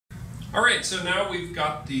All right, so now we've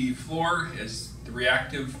got the floor as the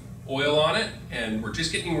reactive oil on it, and we're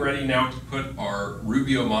just getting ready now to put our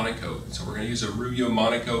Rubio Monocoat. So we're going to use a Rubio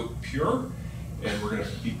Monocoat Pure, and we're going to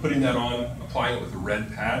be putting that on, applying it with a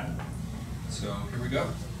red pad. So here we go.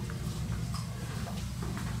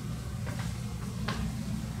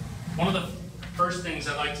 One of the first things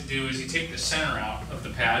I like to do is you take the center out of the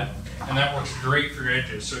pad, and that works great for your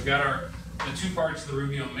edges. So we've got the two parts of the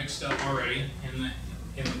Rubio mixed up already in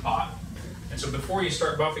the pot. And so before you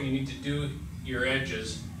start buffing, you need to do your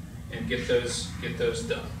edges and get those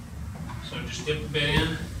done. So just dip a bit in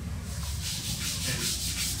and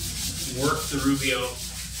work the Rubio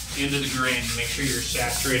into the grain to make sure you're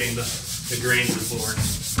saturating the grain of the floor.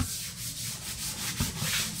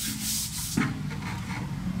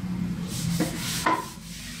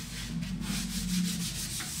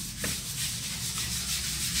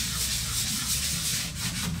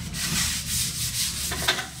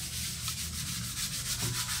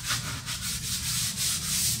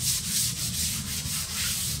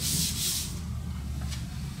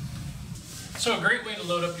 So a great way to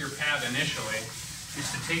load up your pad initially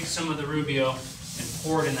is to take some of the Rubio and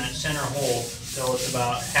pour it in that center hole until it's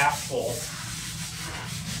about half full.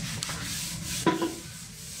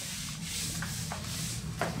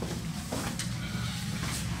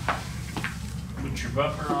 Put your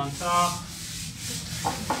buffer on top.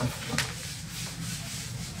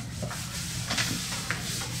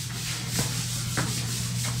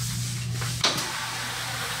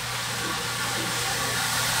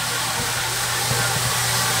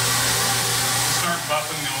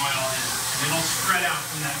 Buffing the oil in, and it'll spread out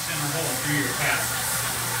from that center hole through your pad.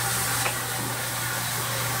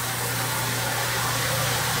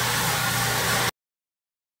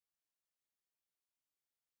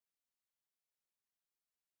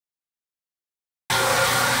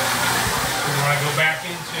 You want to go back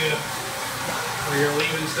into where you're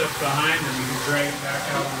leaving stuff behind, and you can drag it back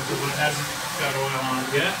out until it hasn't got oil on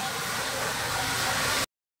it yet.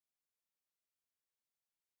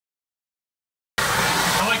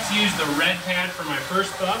 Use the red pad for my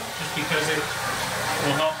first buff just because it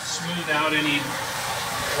will help smooth out any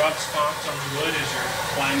rough spots on the wood as you're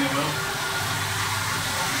applying the oil.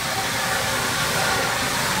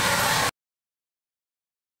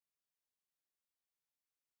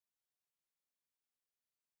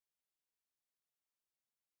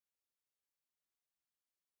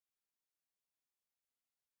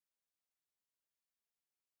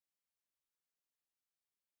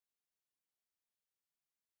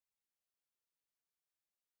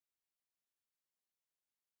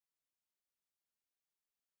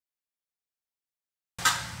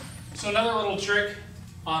 So another little trick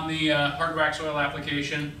on the hard wax oil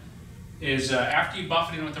application is after you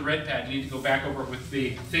buff it in with the red pad, you need to go back over with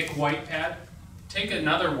the thick white pad. Take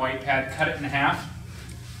another white pad, cut it in half,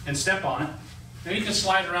 and step on it. Then you can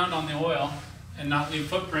slide around on the oil and not leave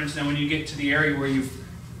footprints. Then when you get to the area where you've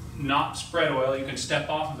not spread oil, you can step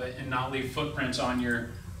off of it and not leave footprints on your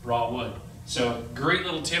raw wood. So great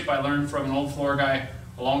little tip I learned from an old floor guy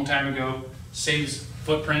a long time ago. Saves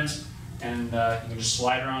footprints. And you can just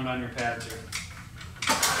slide around on your pad too.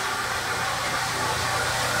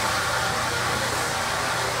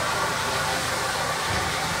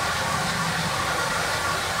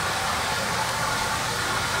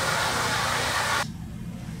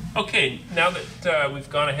 Okay, now that we've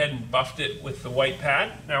gone ahead and buffed it with the white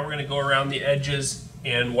pad, now we're going to go around the edges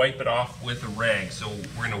and wipe it off with a rag. So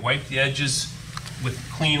we're going to wipe the edges with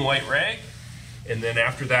clean white rag, and then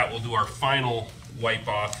after that we'll do our final wipe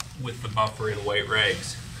off with the buffer and white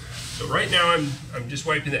rags. So right now I'm just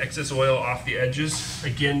wiping the excess oil off the edges,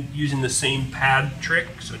 again using the same pad trick,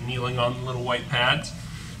 so kneeling on the little white pads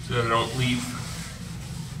so that I don't leave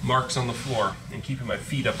marks on the floor, and keeping my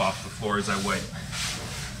feet up off the floor as I wipe.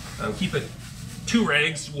 Keep it 2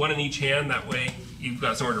 rags, 1 in each hand, that way you've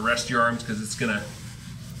got somewhere to rest your arms, because it's going to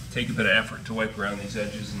take a bit of effort to wipe around these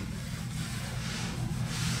edges.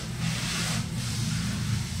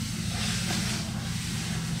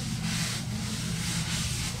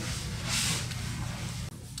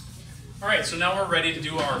 Alright, so now we're ready to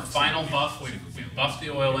do our final buff. We buffed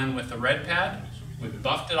the oil in with the red pad. We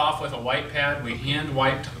buffed it off with a white pad. We hand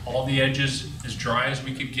wiped all the edges as dry as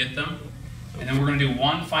we could get them. And then we're going to do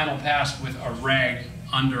one final pass with a rag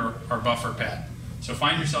under our buffer pad. So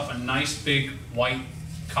find yourself a nice big white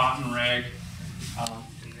cotton rag, and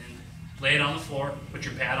then lay it on the floor, put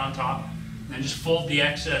your pad on top, and then just fold the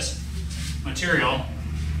excess material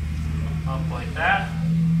up like that.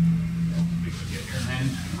 And then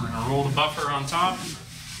we're going to roll the buffer on top.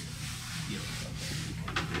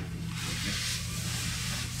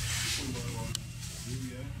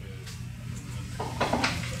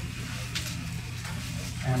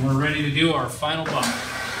 And we're ready to do our final buff.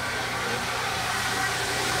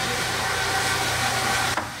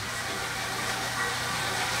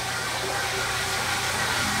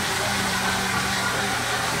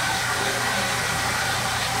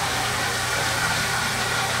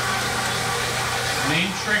 The main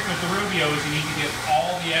trick with the Rubio is you need to get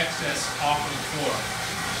all the excess off of the floor.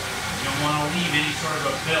 You don't want to leave any sort of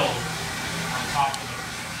a build on top of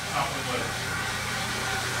the wood.